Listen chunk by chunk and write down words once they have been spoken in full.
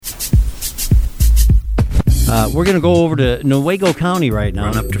We're going to go over to Newaygo County right now.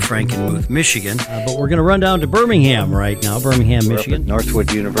 Run up to Frankenmuth, Michigan. But we're going to run down to Birmingham right now, Birmingham, We're Michigan. up at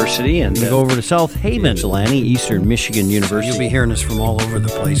Northwood University. And We're going to go over to South Haven, Ypsilanti, Eastern Michigan University. You'll be hearing us from all over the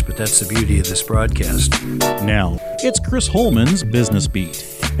place, but that's the beauty of this broadcast. Now, it's Chris Holman's Business Beat.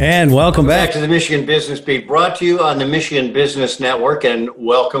 And welcome back to the Michigan Business Beat, brought to you on the Michigan Business Network, and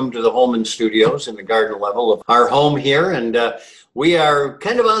welcome to the Holman Studios in the garden level of our home here. And we are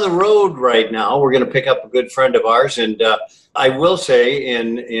kind of on the road right now. We're going to pick up a good friend of ours, and I will say,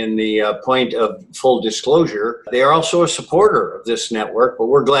 in the point of full disclosure, they are also a supporter of this network, but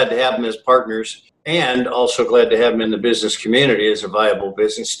we're glad to have them as partners. And also glad to have him in the business community as a viable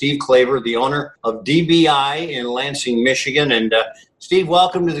business. Steve Klaver, the owner of DBI in Lansing, Michigan. And Steve,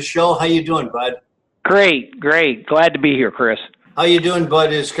 welcome to the show. How you doing, bud? Great. Glad to be here, Chris. How you doing,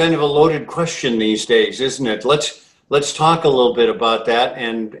 bud, is kind of a loaded question these days, isn't it? Let's talk a little bit about that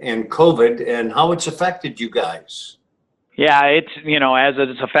and COVID and how it's affected you guys. Yeah, it's, as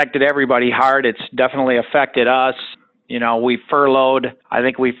it's affected everybody hard, it's definitely affected us. We furloughed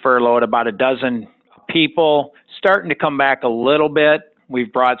about a dozen people, starting to come back a little bit.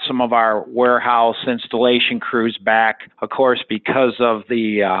 We've brought some of our warehouse installation crews back, of course, because of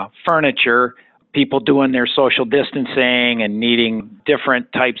the furniture, people doing their social distancing and needing different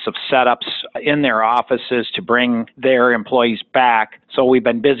types of setups in their offices to bring their employees back. So we've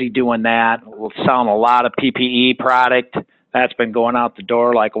been busy doing that. We're selling a lot of PPE product. That's been going out the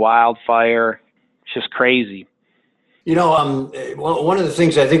door like wildfire. It's just crazy. One of the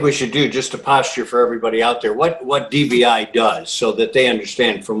things I think we should do, just to posture for everybody out there, what DBI does so that they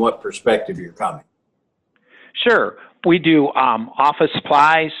understand from what perspective you're coming. Sure. We do office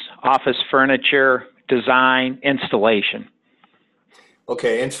supplies, office furniture, design, installation.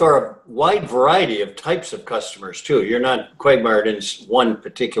 Okay, and for a wide variety of types of customers too. You're not quagmired in one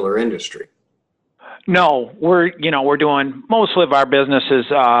particular industry. No, we're doing mostly of our business is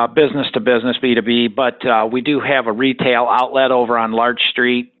business to business, B2B, but we do have a retail outlet over on Larch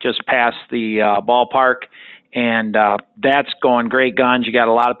Street, just past the ballpark, and that's going great guns. You got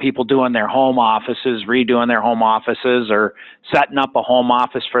a lot of people doing their home offices, redoing their home offices, or setting up a home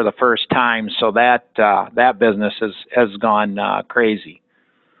office for the first time. So that business has gone crazy.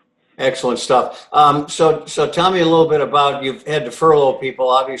 Excellent stuff. So tell me a little bit about, you've had to furlough people.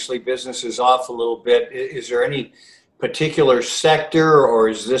 Obviously, business is off a little bit. Is there any particular sector, or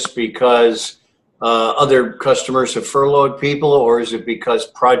is this because other customers have furloughed people, or is it because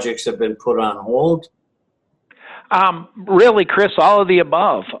projects have been put on hold? Really, Chris, all of the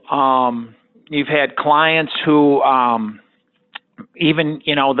above. You've had clients who even,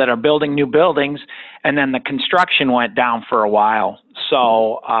 that are building new buildings, and then the construction went down for a while.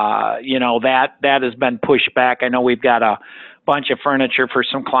 So, that has been pushed back. I know we've got a bunch of furniture for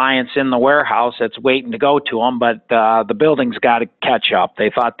some clients in the warehouse that's waiting to go to them, but the building's got to catch up.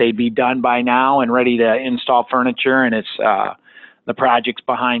 They thought they'd be done by now and ready to install furniture, and it's the project's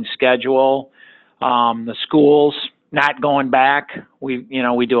behind schedule. The schools not going back. We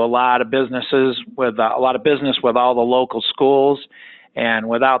do a lot of business with all the local schools, and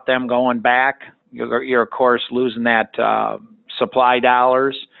without them going back, you're of course losing that supply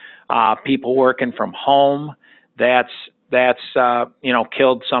dollars. People working from home, that's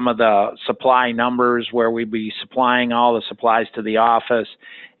killed some of the supply numbers where we'd be supplying all the supplies to the office.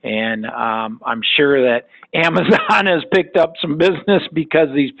 And I'm sure that Amazon has picked up some business because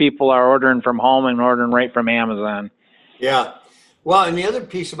these people are ordering from home and ordering right from Amazon. Yeah. Well, and the other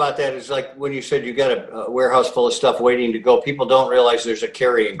piece about that is, like when you said you got a warehouse full of stuff waiting to go, people don't realize there's a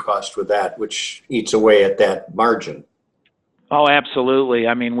carrying cost with that, which eats away at that margin. Oh, absolutely.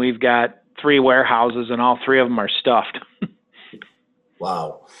 I mean, we've got 3 warehouses and all 3 of them are stuffed.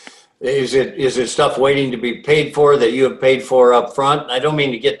 Wow. Is it stuff waiting to be paid for that you have paid for up front? I don't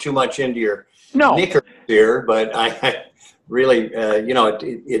mean to get too much into your knickers here, but I really,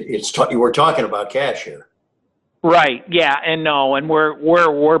 we're talking about cash here. Right. Yeah. And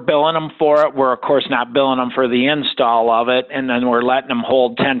we're billing them for it. We're of course not billing them for the install of it, and then we're letting them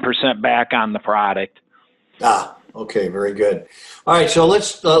hold 10% back on the product. Okay. Very good. All right. So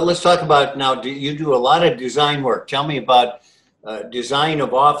let's talk about now. You do a lot of design work. Tell me about design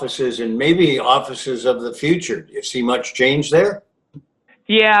of offices and maybe offices of the future. Do you see much change there?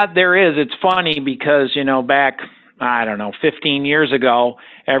 Yeah, there is. It's funny because, back, 15 years ago,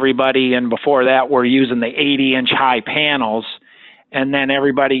 everybody, and before that, were using the 80-inch high panels, and then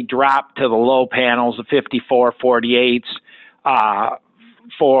everybody dropped to the low panels, the 54, 48s,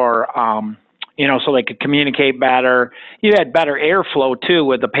 for so they could communicate better. You had better airflow too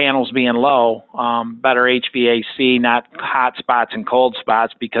with the panels being low, better HVAC, not hot spots and cold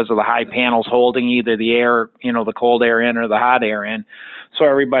spots because of the high panels holding either the air, the cold air in or the hot air in. So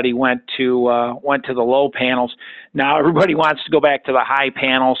everybody went to the low panels. Now everybody wants to go back to the high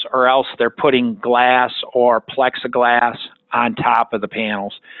panels, or else they're putting glass or plexiglass on top of the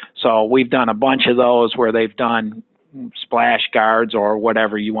panels. So we've done a bunch of those where they've done splash guards or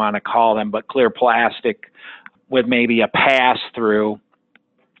whatever you want to call them, but clear plastic with maybe a pass through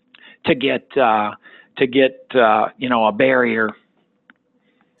to get a barrier.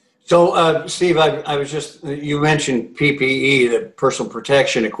 So, Steve, I was you mentioned PPE, the personal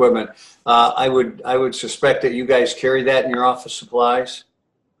protection equipment. I would suspect that you guys carry that in your office supplies?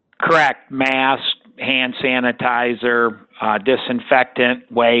 Correct. Mask, hand sanitizer,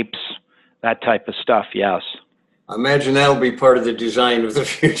 disinfectant, wipes, that type of stuff, yes. I imagine that'll be part of the design of the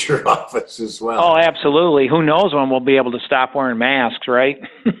future office as well. Oh, absolutely. Who knows when we'll be able to stop wearing masks, right?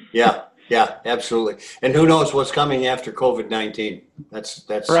 Yeah, absolutely. And who knows what's coming after COVID-19? That's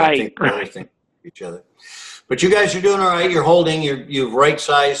right, I think the other thing for each other. But you guys are doing all right. You're holding. You've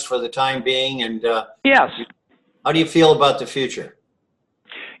right-sized for the time being. And yes. How do you feel about the future?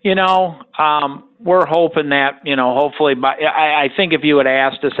 We're hoping that, hopefully, I think if you had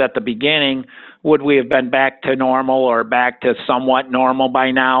asked us at the beginning, would we have been back to normal or back to somewhat normal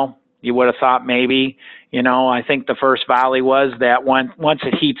by now? You would have thought maybe. I think the first volley was that once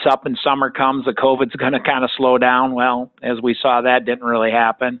it heats up and summer comes, the COVID's going to kind of slow down. Well, as we saw, that didn't really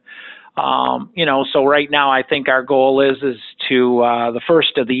happen. So right now I think our goal is to the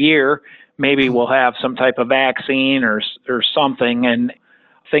first of the year, maybe we'll have some type of vaccine or something, and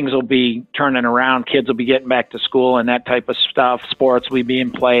things will be turning around. Kids will be getting back to school and that type of stuff. Sports will be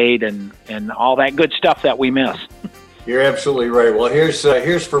being played and all that good stuff that we miss. You're absolutely right. Well,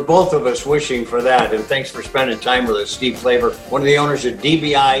 here's for both of us wishing for that. And thanks for spending time with us, Steve Klaver, one of the owners of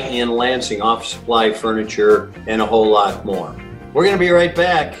DBI in Lansing, office supply, furniture, and a whole lot more. We're going to be right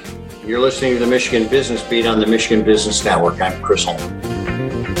back. You're listening to the Michigan Business Beat on the Michigan Business Network. I'm Chris Holman.